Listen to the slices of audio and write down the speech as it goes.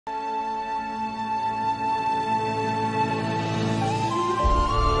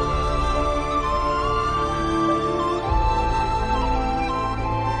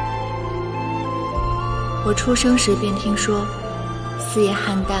我出生时便听说，四叶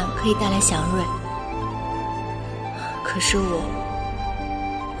汉淡可以带来祥瑞，可是我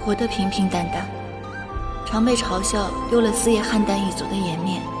活得平平淡淡，常被嘲笑丢了四叶汉淡一族的颜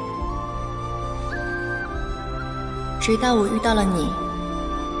面。直到我遇到了你，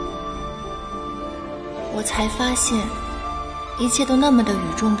我才发现一切都那么的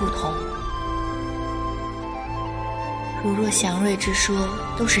与众不同。如若祥瑞之说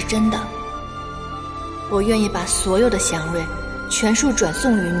都是真的，我愿意把所有的祥瑞全数转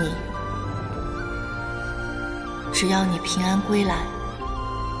送于你，只要你平安归来，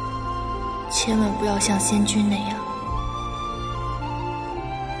千万不要像仙君那样。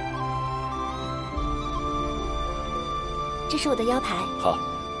这是我的腰牌。好，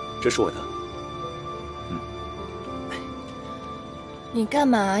这是我的。你干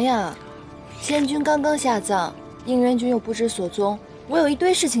嘛呀？仙君刚刚下葬，应元君又不知所踪，我有一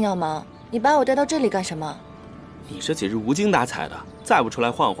堆事情要忙，你把我带到这里干什么？你这几日无精打采的，再不出来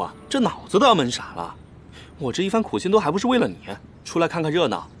晃晃，这脑子都要闷傻了。我这一番苦心都还不是为了你，出来看看热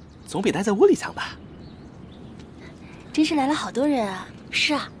闹，总比待在窝里强吧？真是来了好多人啊！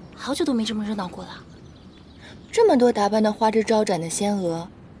是啊，好久都没这么热闹过了。这么多打扮的花枝招展的仙娥，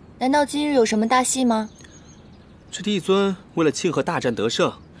难道今日有什么大戏吗？这帝尊为了庆贺大战得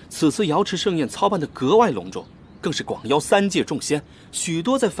胜，此次瑶池盛宴操办得格外隆重，更是广邀3界众仙，许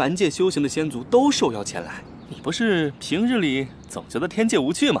多在凡界修行的仙族都受邀前来。你不是平日里总觉得天界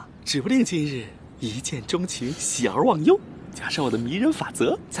无趣吗？指不定今日一见钟情，喜而忘忧，加上我的迷人法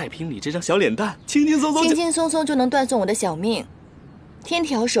则，再凭你这张小脸蛋，轻轻松松就能断送我的小命。天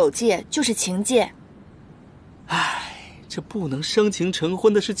条守戒就是情戒。唉，这不能生情成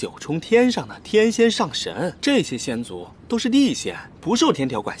婚的是9重天上的天仙上神，这些仙族都是地仙，不受天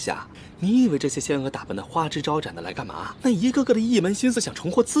条管辖。你以为这些仙娥打扮的花枝招展的来干嘛？那一个个的一门心思想重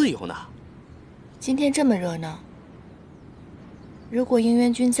获自由呢。今天这么热闹，如果应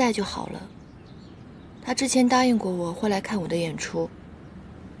元君在就好了。他之前答应过我会来看我的演出，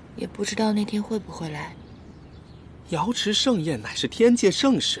也不知道那天会不会来。瑶池盛宴乃是天界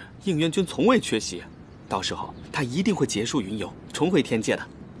盛事，应元君从未缺席，到时候他一定会结束云游，重回天界的。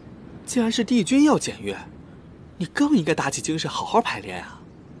既然是帝君要检阅，你更应该打起精神好好排练啊！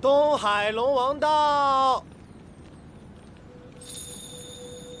东海龙王到。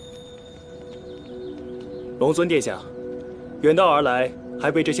龙尊殿下，远道而来，还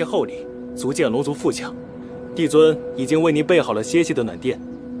备这些厚礼，足见龙族富强。帝尊已经为您备好了歇息的暖殿，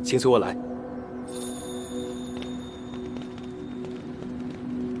请随我来。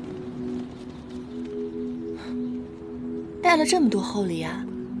带了这么多厚礼啊！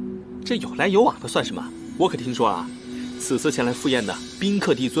这有来有往的算什么？我可听说啊，此次前来赴宴的宾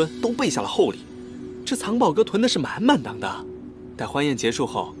客帝尊都备下了厚礼，这藏宝阁囤的是满满当当。待欢宴结束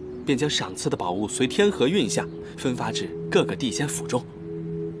后，便将赏赐的宝物随天河运下，分发至各个地仙府中。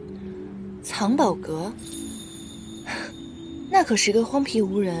藏宝阁，那可是个荒僻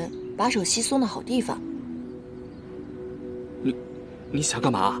无人、把手稀松的好地方。你想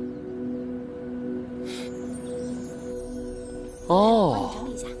干嘛？哦，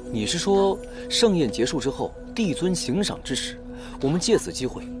你是说盛宴结束之后，帝尊行赏之时，我们借此机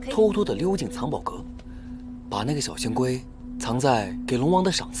会偷偷地溜进藏宝阁，把那个小仙龟藏在给龙王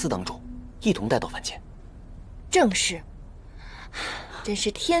的赏赐当中，一同带到凡间。正是，真是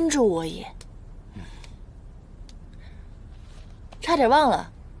天助我也。差点忘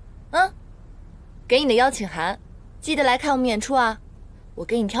了，给你的邀请函，记得来看我们演出啊！我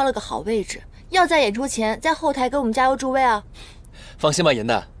给你挑了个好位置，要在演出前在后台给我们加油助威啊！放心吧，颜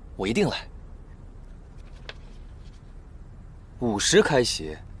淡，我一定来。午时开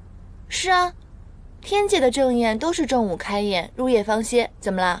席。是啊，天界的正宴都是正午开宴，入夜方歇，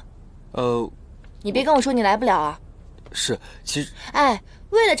怎么啦？你别跟我说你来不了啊！是，其实……哎，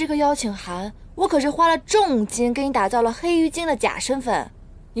为了这个邀请函，我可是花了重金给你打造了黑鱼精的假身份。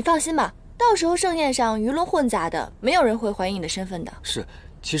你放心吧，到时候盛宴上鱼龙混杂的，没有人会怀疑你的身份的。是，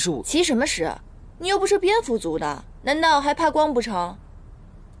其实我……其什么实？你又不是蝙蝠族的，难道还怕光不成？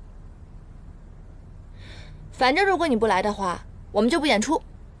反正如果你不来的话，我们就不演出。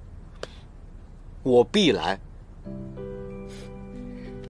我必来。